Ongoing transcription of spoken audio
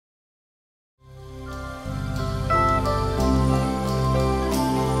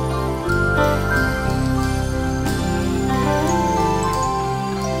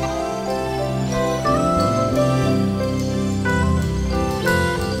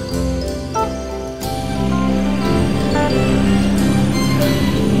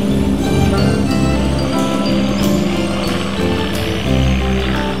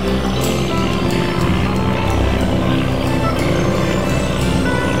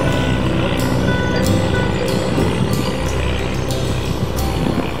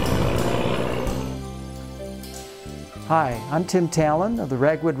Hi, I'm Tim Talen of the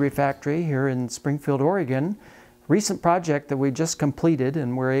Ragwood Refactory here in Springfield, Oregon. Recent project that we just completed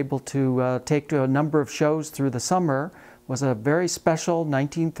and were able to take to a number of shows through the summer was a very special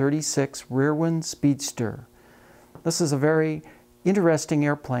 1936 Rearwin Speedster. This is a very interesting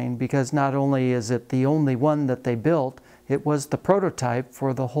airplane because not only is it the only one that they built, it was the prototype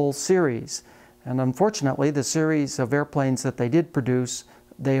for the whole series. And unfortunately, the series of airplanes that they did produce,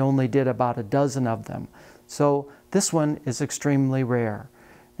 they only did about a dozen of them. So this one is extremely rare.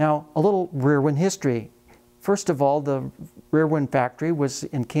 Now, a little Rearwin history. First of all, the Rearwin factory was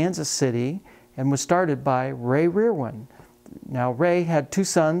in Kansas City and was started by Ray Rearwin. Now, Ray had two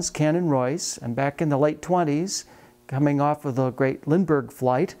sons, Ken and Royce, and back in the late 20s, coming off of the great Lindbergh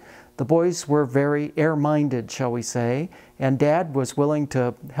flight, the boys were very air-minded, shall we say, and Dad was willing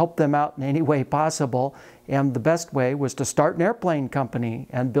to help them out in any way possible, and the best way was to start an airplane company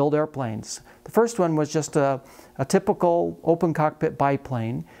and build airplanes. The first one was just a typical open cockpit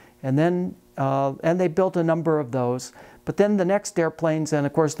biplane, and then they built a number of those. But then the next airplanes, and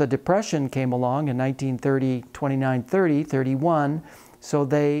of course the Depression came along in 1930, 29, 30, 31, so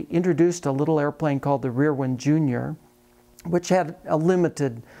they introduced a little airplane called the Rearwin Junior, which had a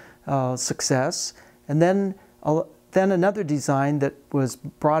limited success. And then another design that was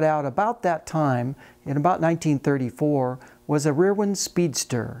brought out about that time, in about 1934, was a Rearwin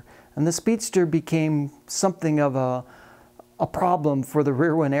Speedster. And the Speedster became something of a problem for the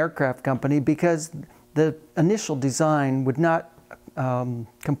Rearwin Aircraft Company because the initial design would not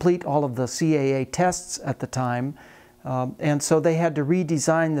complete all of the CAA tests at the time, and so they had to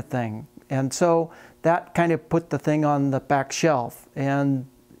redesign the thing. And so that kind of put the thing on the back shelf. And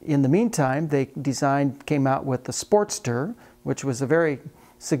in the meantime, they came out with the Sportster, which was a very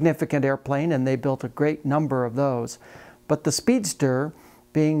significant airplane, and they built a great number of those. But the Speedster,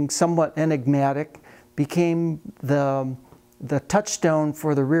 being somewhat enigmatic, became the touchstone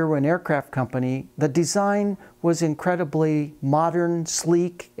for the Rearwin Aircraft Company. The design was incredibly modern,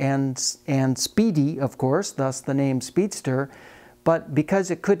 sleek, and speedy, of course, thus the name Speedster. But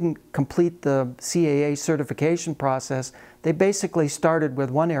because it couldn't complete the CAA certification process, they basically started with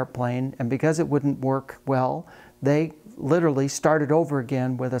one airplane, and because it wouldn't work well, they literally started over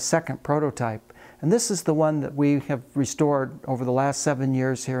again with a second prototype. And this is the one that we have restored over the last 7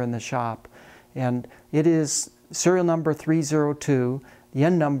 years here in the shop. And it is serial number 302. The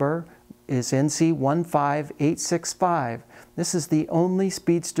end number is NC15865. This is the only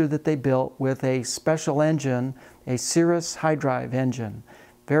Speedster that they built with a special engine, a Cirrus high drive engine.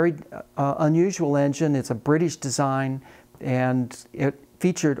 Very unusual engine. It's a British design, and it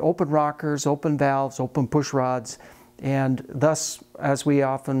featured open rockers, open valves, open push rods, and thus, as we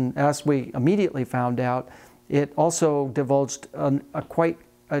immediately found out, it also divulged quite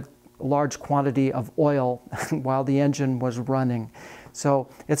a large quantity of oil while the engine was running. So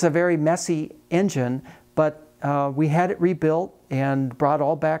it's a very messy engine, but we had it rebuilt and brought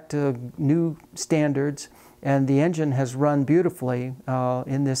all back to new standards, and the engine has run beautifully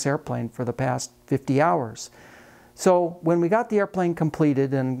in this airplane for the past 50 hours. So when we got the airplane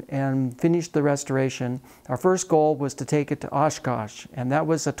completed and finished the restoration, our first goal was to take it to Oshgosh, and that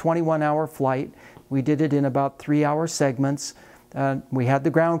was a 21-hour flight. We did it in about 3-hour segments. We had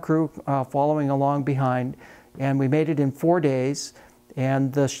the ground crew following along behind, and we made it in 4 days.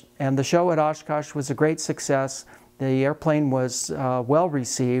 And the show at Oshgosh was a great success. The airplane was well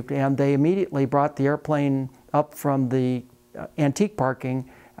received, and they immediately brought the airplane up from the antique parking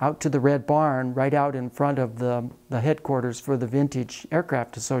out to the Red Barn, right out in front of the headquarters for the Vintage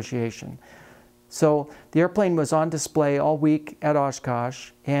Aircraft Association. So the airplane was on display all week at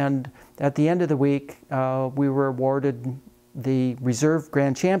Oshgosh, and at the end of the week, we were awarded the Reserve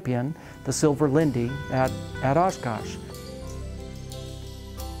Grand Champion, the Silver Lindy, at Oshgosh.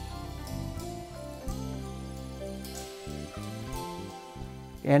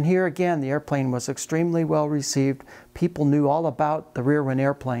 And here again, the airplane was extremely well received. People knew all about the Rearwin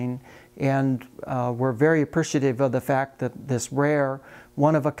airplane and were very appreciative of the fact that this rare,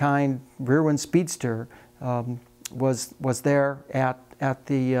 one-of-a-kind Rearwin Speedster was there at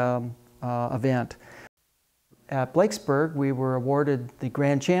the event. At Blaskesberg, we were awarded the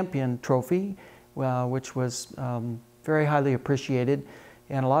Grand Champion trophy, which was very highly appreciated,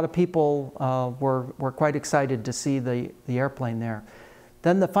 and a lot of people were quite excited to see the airplane there.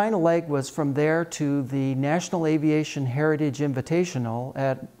 Then the final leg was from there to the National Aviation Heritage Invitational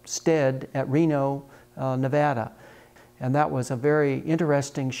at Stead at Reno, Nevada. And that was a very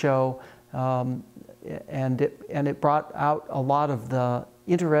interesting show, and it brought out a lot of the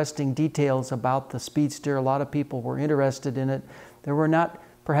interesting details about the Speedster. A lot of people were interested in it. There were not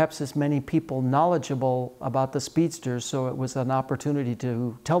perhaps as many people knowledgeable about the Speedsters, so it was an opportunity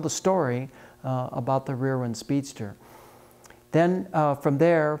to tell the story about the Rearwin Speedster. Then from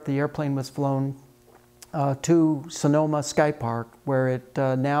there, the airplane was flown to Sonoma Sky Park, where it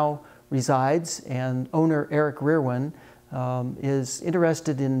now resides, and owner Eric Rearwin is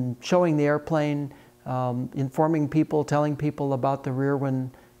interested in showing the airplane, informing people, telling people about the Rearwin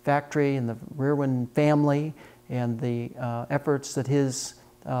factory and the Rearwin family, and the efforts that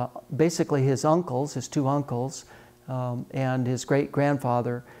basically his uncles, his two uncles, and his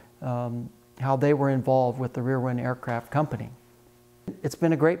great-grandfather, how they were involved with the Rearwin Aircraft Company. It's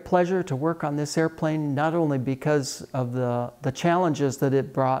been a great pleasure to work on this airplane, not only because of the challenges that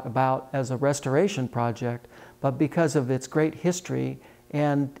it brought about as a restoration project, but because of its great history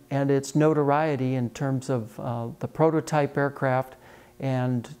and its notoriety in terms of the prototype aircraft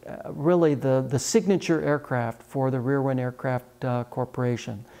and really the signature aircraft for the Rearwin Aircraft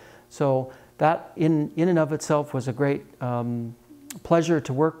Corporation. So that in and of itself was a great pleasure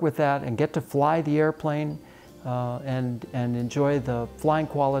to work with that and get to fly the airplane and enjoy the flying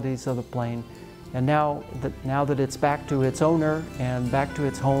qualities of the plane. And now that it's back to its owner and back to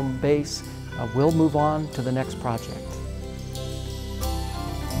its home base, we'll move on to the next project.